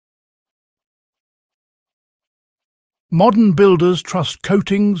Modern builders trust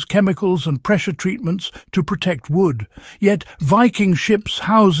coatings, chemicals and pressure treatments to protect wood, yet Viking ships,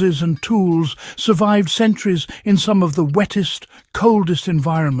 houses and tools survived centuries in some of the wettest, coldest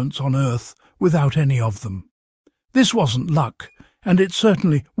environments on Earth without any of them. This wasn't luck, and it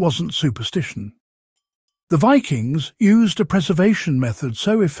certainly wasn't superstition. The Vikings used a preservation method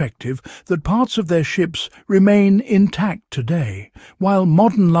so effective that parts of their ships remain intact today, while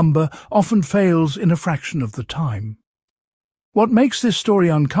modern lumber often fails in a fraction of the time. What makes this story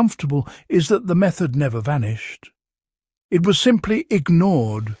uncomfortable is that the method never vanished. It was simply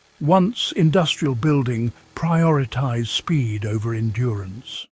ignored once industrial building prioritized speed over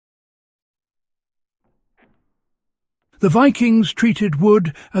endurance. The Vikings treated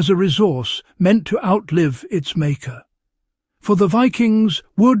wood as a resource meant to outlive its maker. For the Vikings,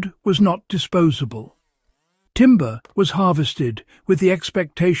 wood was not disposable. Timber was harvested with the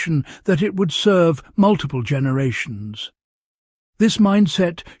expectation that it would serve multiple generations. This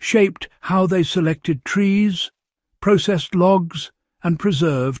mindset shaped how they selected trees, processed logs, and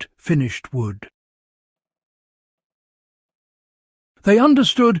preserved finished wood. They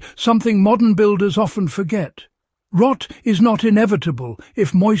understood something modern builders often forget. Rot is not inevitable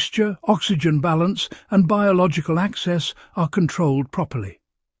if moisture, oxygen balance, and biological access are controlled properly.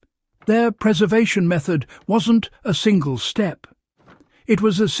 Their preservation method wasn't a single step. It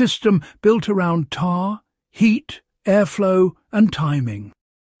was a system built around tar, heat, airflow and timing.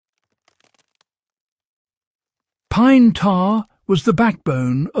 Pine tar was the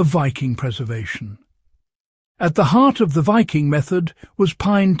backbone of Viking preservation. At the heart of the Viking method was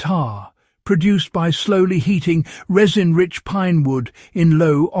pine tar, produced by slowly heating resin-rich pine wood in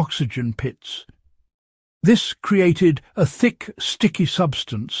low oxygen pits. This created a thick, sticky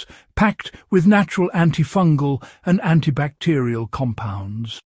substance packed with natural antifungal and antibacterial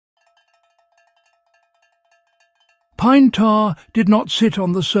compounds. Pine tar did not sit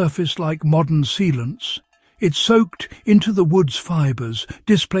on the surface like modern sealants. It soaked into the wood's fibres,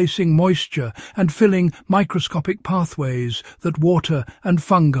 displacing moisture and filling microscopic pathways that water and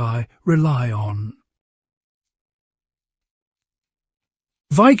fungi rely on.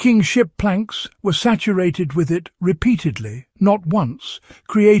 Viking ship planks were saturated with it repeatedly, not once,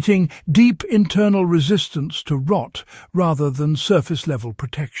 creating deep internal resistance to rot rather than surface-level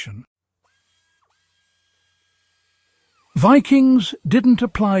protection. Vikings didn't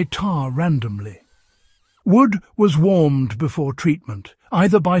apply tar randomly. Wood was warmed before treatment,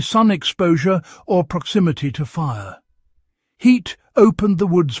 either by sun exposure or proximity to fire. Heat opened the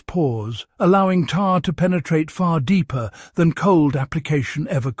wood's pores, allowing tar to penetrate far deeper than cold application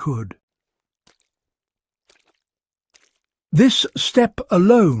ever could. This step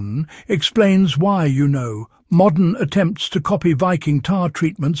alone explains why, modern attempts to copy Viking tar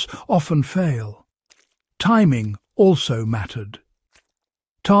treatments often fail. Timing also mattered.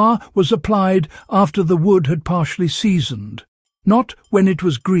 Tar was applied after the wood had partially seasoned, not when it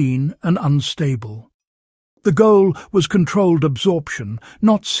was green and unstable. The goal was controlled absorption,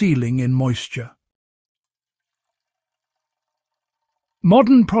 not sealing in moisture.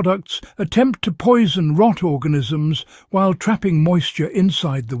 Modern products attempt to poison rot organisms while trapping moisture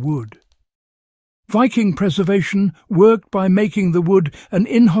inside the wood. Viking preservation worked by making the wood an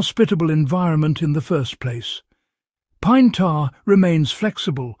inhospitable environment in the first place. Pine tar remains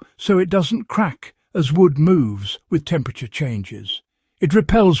flexible, so it doesn't crack as wood moves with temperature changes. It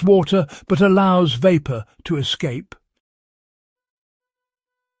repels water but allows vapour to escape.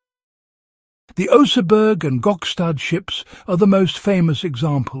 The Oseberg and Gokstad ships are the most famous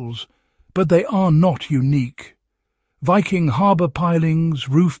examples, but they are not unique. Viking harbour pilings,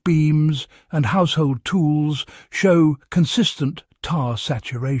 roof beams and household tools show consistent tar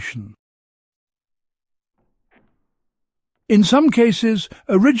saturation. In some cases,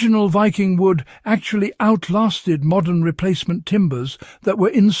 original Viking wood actually outlasted modern replacement timbers that were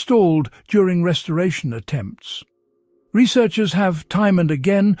installed during restoration attempts. Researchers have time and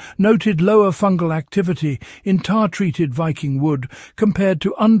again noted lower fungal activity in tar-treated Viking wood compared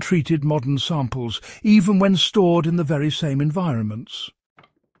to untreated modern samples, even when stored in the very same environments.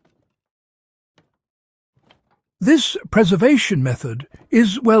 This preservation method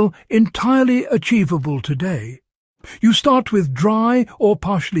is, entirely achievable today. You start with dry or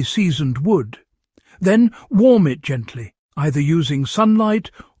partially seasoned wood. Then warm it gently, either using sunlight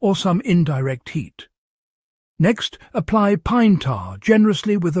or some indirect heat. Next, apply pine tar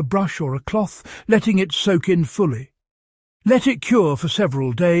generously with a brush or a cloth, letting it soak in fully. Let it cure for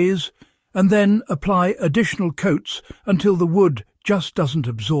several days, and then apply additional coats until the wood just doesn't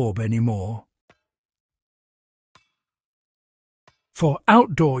absorb anymore. For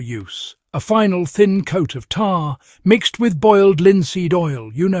outdoor use, a final thin coat of tar, mixed with boiled linseed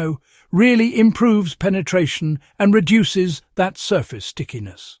oil, really improves penetration and reduces that surface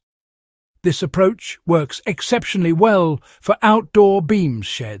stickiness. This approach works exceptionally well for outdoor beam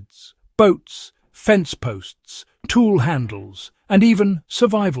sheds, boats, fence posts, tool handles, and even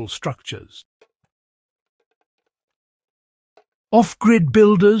survival structures. Off-grid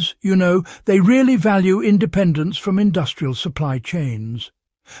builders, they really value independence from industrial supply chains.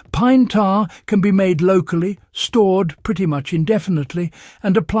 Pine tar can be made locally, stored pretty much indefinitely,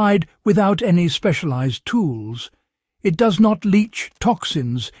 and applied without any specialized tools. It does not leach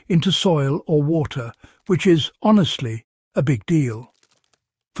toxins into soil or water, which is, honestly, a big deal.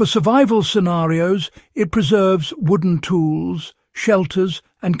 For survival scenarios, it preserves wooden tools, shelters,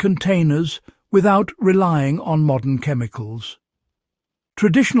 and containers without relying on modern chemicals.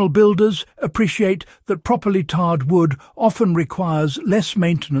 Traditional builders appreciate that properly tarred wood often requires less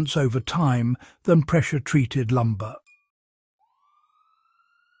maintenance over time than pressure-treated lumber.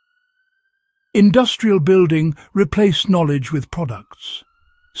 Industrial building replaced knowledge with products.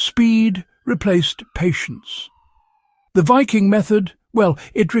 Speed replaced patience. The Viking method,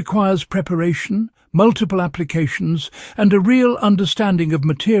 it requires preparation, multiple applications, and a real understanding of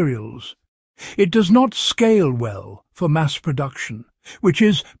materials. It does not scale well for mass production, which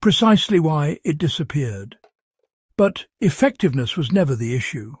is precisely why it disappeared. But effectiveness was never the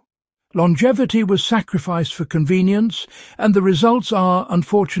issue. Longevity was sacrificed for convenience, and the results are,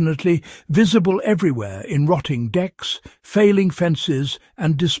 unfortunately, visible everywhere in rotting decks, failing fences,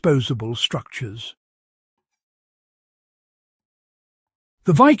 and disposable structures.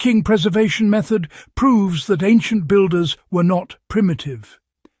 The Viking preservation method proves that ancient builders were not primitive.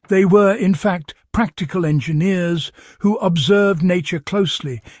 They were, in fact, practical engineers who observed nature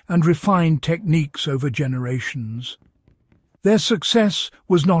closely and refined techniques over generations. Their success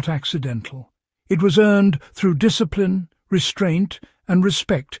was not accidental. It was earned through discipline, restraint, and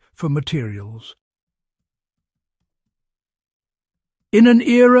respect for materials. In an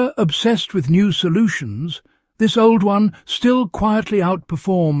era obsessed with new solutions, this old one still quietly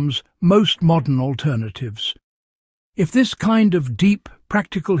outperforms most modern alternatives. If this kind of deep,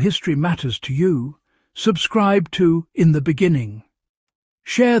 practical history matters to you, subscribe to In the Beginning.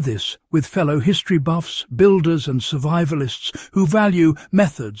 Share this with fellow history buffs, builders and survivalists who value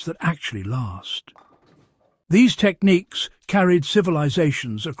methods that actually last. These techniques carried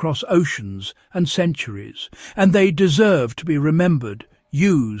civilizations across oceans and centuries, and they deserve to be remembered,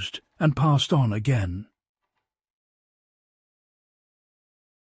 used and passed on again.